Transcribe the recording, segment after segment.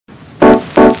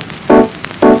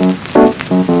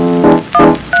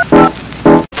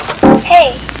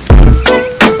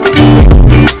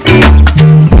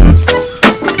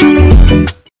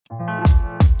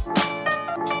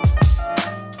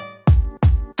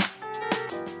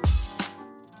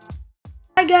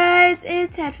guys,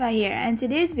 it's Hedva here, and in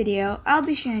today's video I'll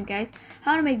be showing you guys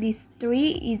how to make these 3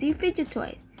 easy fidget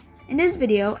toys. In this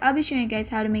video I'll be showing you guys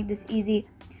how to make this easy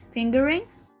finger ring,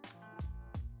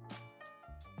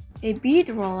 a bead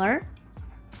roller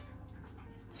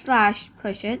 /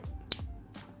 push it,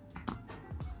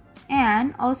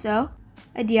 and also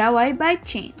a DIY bike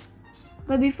chain.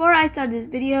 But before I start this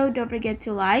video, don't forget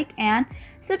to like and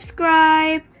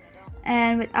subscribe.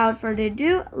 And without further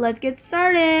ado, let's get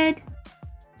started.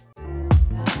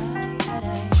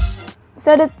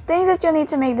 So the things that you'll need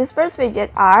to make this first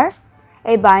fidget are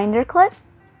a binder clip,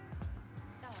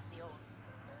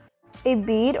 a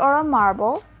bead or a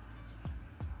marble,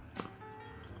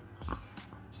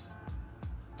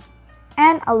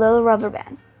 and a little rubber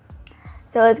band.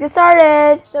 So let's get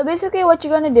started. So basically what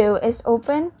you're going to do is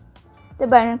open the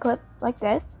binder clip like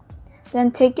this,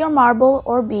 then take your marble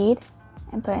or bead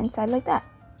and put it inside like that,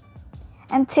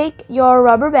 and take your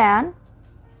rubber band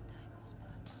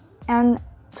and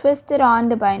twist it on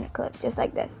the binder clip just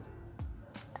like this,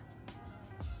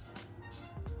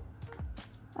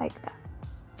 like that.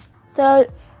 So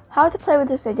how to play with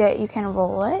this fidget: you can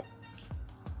roll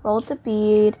the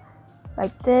bead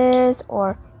like this,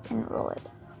 or you can roll it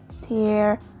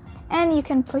here and you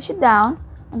can push it down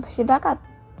and push it back up.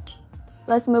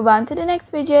 Let's move on to the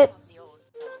next fidget.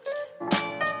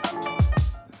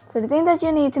 So the things that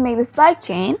you need to make this bike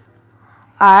chain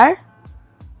are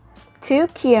 2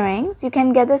 key rings. You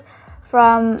can get this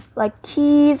from like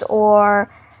keys or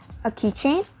a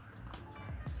keychain,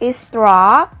 a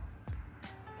straw,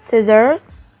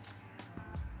 scissors,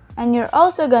 and you're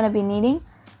also going to be needing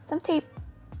some tape.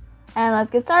 And let's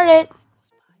get started.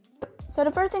 So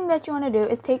the first thing that you want to do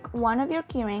is take one of your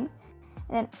key rings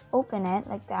and then open it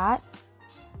like that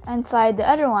and slide the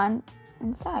other one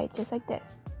inside just like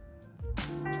this.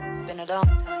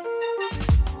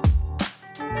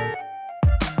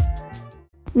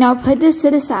 Now put this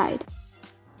to the side.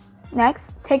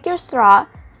 Next, take your straw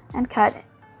and cut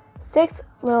 6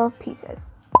 little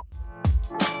pieces.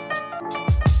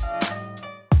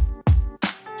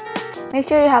 Make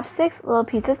sure you have 6 little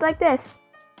pieces like this.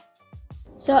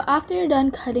 So after you're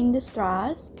done cutting the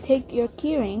straws, take your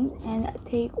keyring and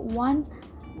take one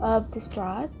of the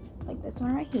straws, like this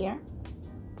one right here.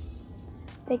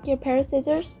 Take your pair of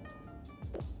scissors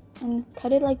and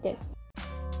cut it like this.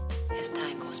 As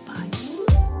time goes by.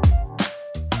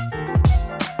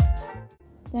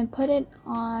 Then put it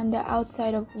on the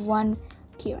outside of one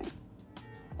keyring,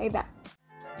 like that.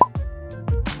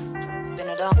 It's been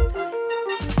a long time.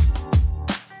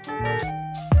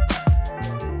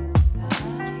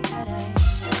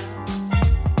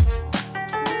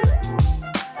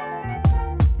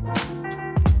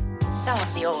 Some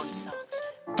of the old songs.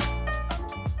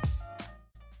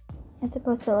 It's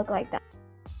supposed to look like that.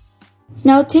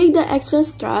 Now take the extra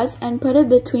straws and put it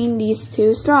between these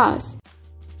 2 straws.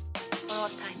 For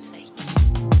old time's sake.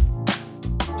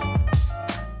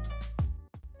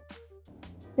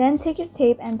 Then take your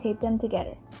tape and tape them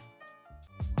together.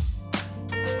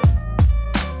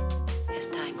 As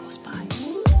time goes by.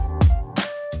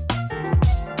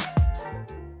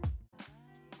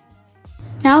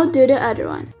 Now do the other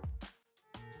one.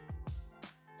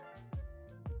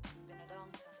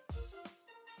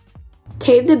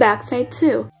 Tape the back side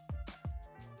too.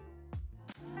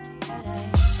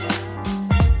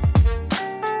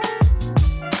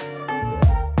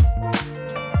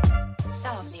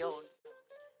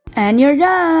 And you're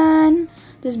done!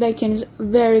 This bike chain is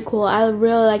very cool. I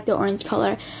really like the orange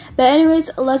color. But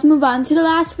anyways, let's move on to the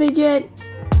last fidget.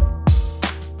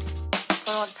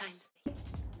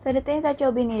 So the things that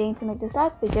you'll be needing to make this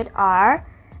last fidget are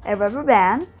a rubber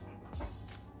band,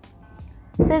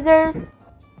 scissors,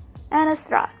 and a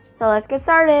straw. So let's get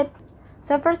started.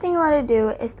 So first thing you want to do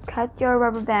is cut your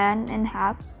rubber band in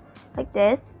half like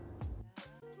this.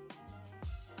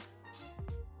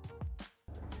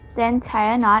 Then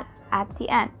tie a knot at the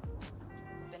end.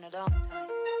 Been a long time.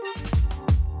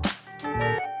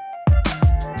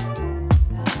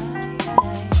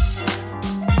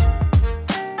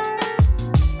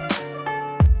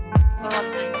 For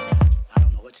old time's sake. I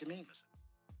don't know what you mean.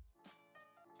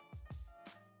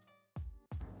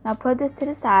 Now put this to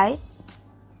the side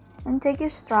and take your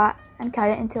straw and cut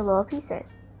it into little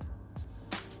pieces.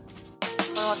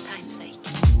 For old time's sake.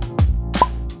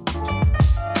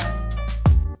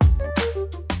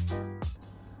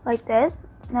 Like this.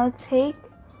 Now take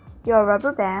your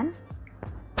rubber band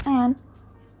and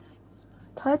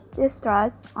put the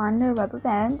straws on the rubber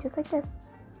band just like this.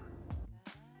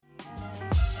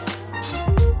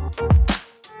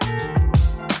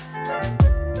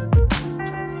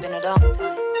 It's been a long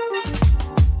time.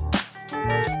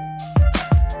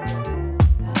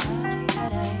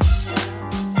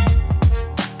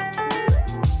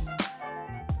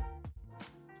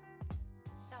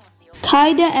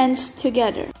 tie the ends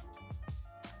together.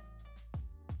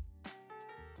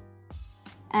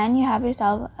 And you have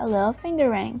yourself a little finger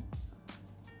ring.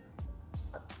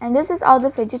 And this is all the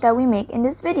fidgets that we make in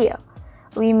this video.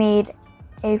 We made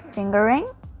a finger ring,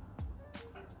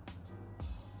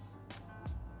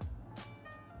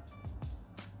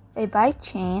 a bike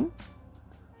chain,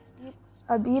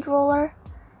 a bead roller,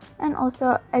 and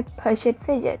also a push-it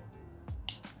fidget.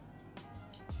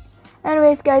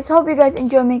 Anyways guys, hope you guys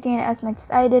enjoy making it as much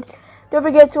as I did. Don't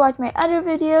forget to watch my other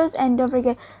videos and don't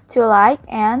forget to like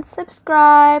and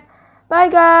subscribe. Bye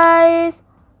guys!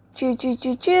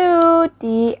 Chu-chu-chu-chu,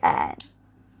 the end.